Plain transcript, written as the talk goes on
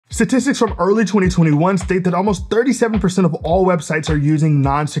Statistics from early 2021 state that almost 37% of all websites are using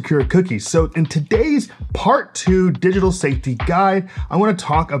non-secure cookies. So in today's part 2 digital safety guide, I want to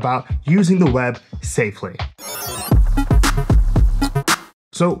talk about using the web safely.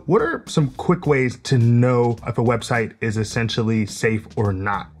 So what are some quick ways to know if a website is essentially safe or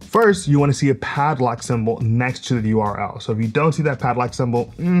not? First, you want to see a padlock symbol next to the URL. So if you don't see that padlock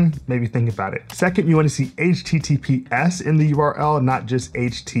symbol, maybe think about it. Second, you want to see HTTPS in the URL, not just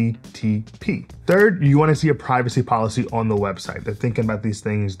HTTP. Third, you want to see a privacy policy on the website. They're thinking about these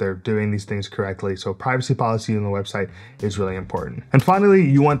things, they're doing these things correctly. So privacy policy on the website is really important. And finally,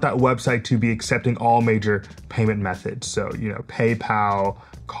 you want that website to be accepting all major payment methods. So, PayPal,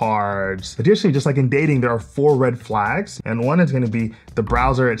 cards. Additionally, just like in dating, there are 4 red flags, and one is going to be the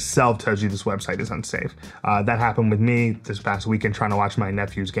browser itself tells you this website is unsafe. That happened with me this past weekend trying to watch my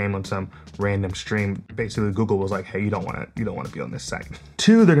nephew's game on some random stream. Basically, Google was like, "Hey, you don't want to be on this site."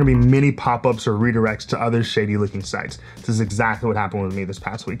 2, they're going to be many pop-ups or redirects to other shady-looking sites. This is exactly what happened with me this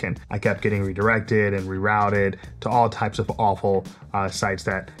past weekend. I kept getting redirected and rerouted to all types of awful sites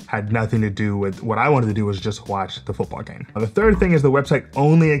that had nothing to do with what I wanted to do, was just watch the football game. The third thing is the website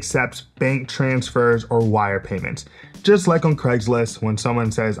only accepts bank transfers or wire payments. Just like on Craigslist, when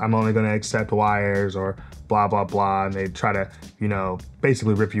someone says, "I'm only going to accept wires," or blah, blah, blah, and they try to,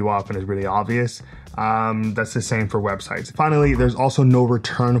 basically rip you off and it's really obvious. That's the same for websites. Finally, there's also no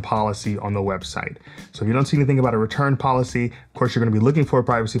return policy on the website. So if you don't see anything about a return policy, of course, you're going to be looking for a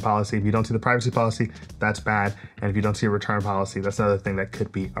privacy policy. If you don't see the privacy policy, that's bad. And if you don't see a return policy, that's another thing that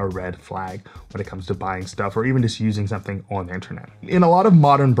could be a red flag when it comes to buying stuff or even just using something on the internet. In a lot of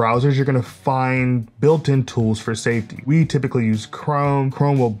modern browsers, you're going to find built-in tools for safety. We typically use Chrome.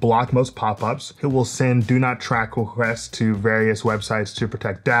 Chrome will block most pop-ups. It will send do not track requests to various websites to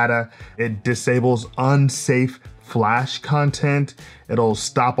protect data. It disables unsafe Flash content. It'll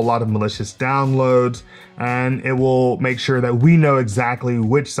stop a lot of malicious downloads, and it will make sure that we know exactly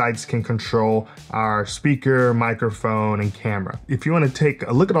which sites can control our speaker, microphone, and camera. If you want to take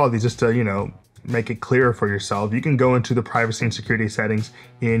a look at all of these just to, make it clearer for yourself, you can go into the privacy and security settings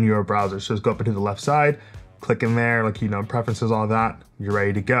in your browser. So just go up into the left side, click in there, preferences, all that, you're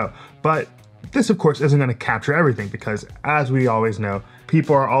ready to go. But this, of course, isn't going to capture everything because, as we always know,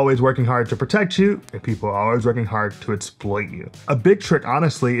 people are always working hard to protect you and people are always working hard to exploit you. A big trick,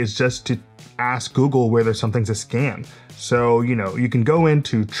 honestly, is just to ask Google whether something's a scam. So, you can go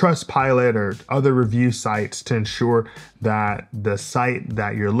into Trustpilot or other review sites to ensure that the site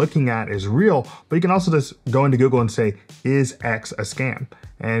that you're looking at is real, but you can also just go into Google and say, "Is X a scam?"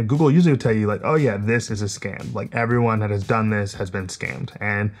 And Google usually will tell you "Oh yeah, this is a scam. Everyone that has done this has been scammed."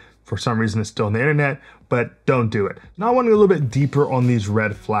 And for some reason, it's still on the internet, but don't do it. Now I want to go a little bit deeper on these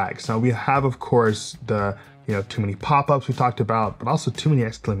red flags. Now we have, of course, the too many pop-ups we talked about, but also too many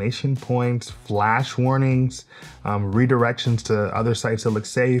exclamation points, flash warnings, redirections to other sites that look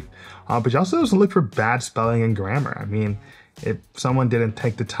safe. But you also have to look for bad spelling and grammar. I mean, if someone didn't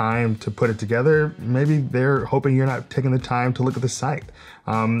take the time to put it together, maybe they're hoping you're not taking the time to look at the site.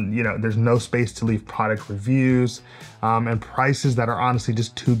 There's no space to leave product reviews and prices that are honestly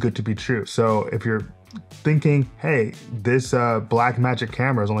just too good to be true. So if you're thinking, "Hey, this Black Magic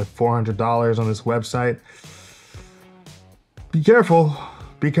camera is only $400 on this website," be careful.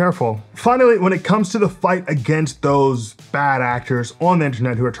 Be careful. Finally, when it comes to the fight against those bad actors on the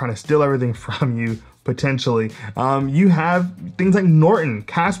internet who are trying to steal everything from you, potentially, you have things like Norton,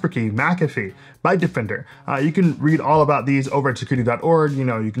 Kaspersky, McAfee, Bitdefender. You can read all about these over at Security.org.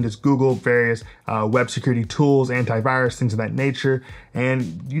 You can just Google various web security tools, antivirus, things of that nature.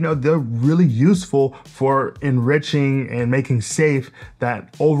 And, they're really useful for enriching and making safe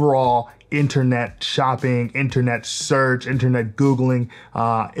that overall internet shopping, internet search, internet Googling,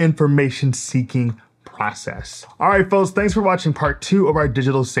 information seeking process. All right, folks, thanks for watching part 2 of our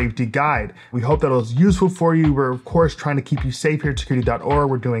digital safety guide. We hope that it was useful for you. We're, of course, trying to keep you safe here at Security.org.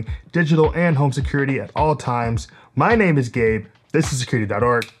 We're doing digital and home security at all times. My name is Gabe. This is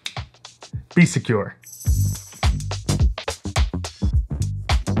Security.org. Be secure.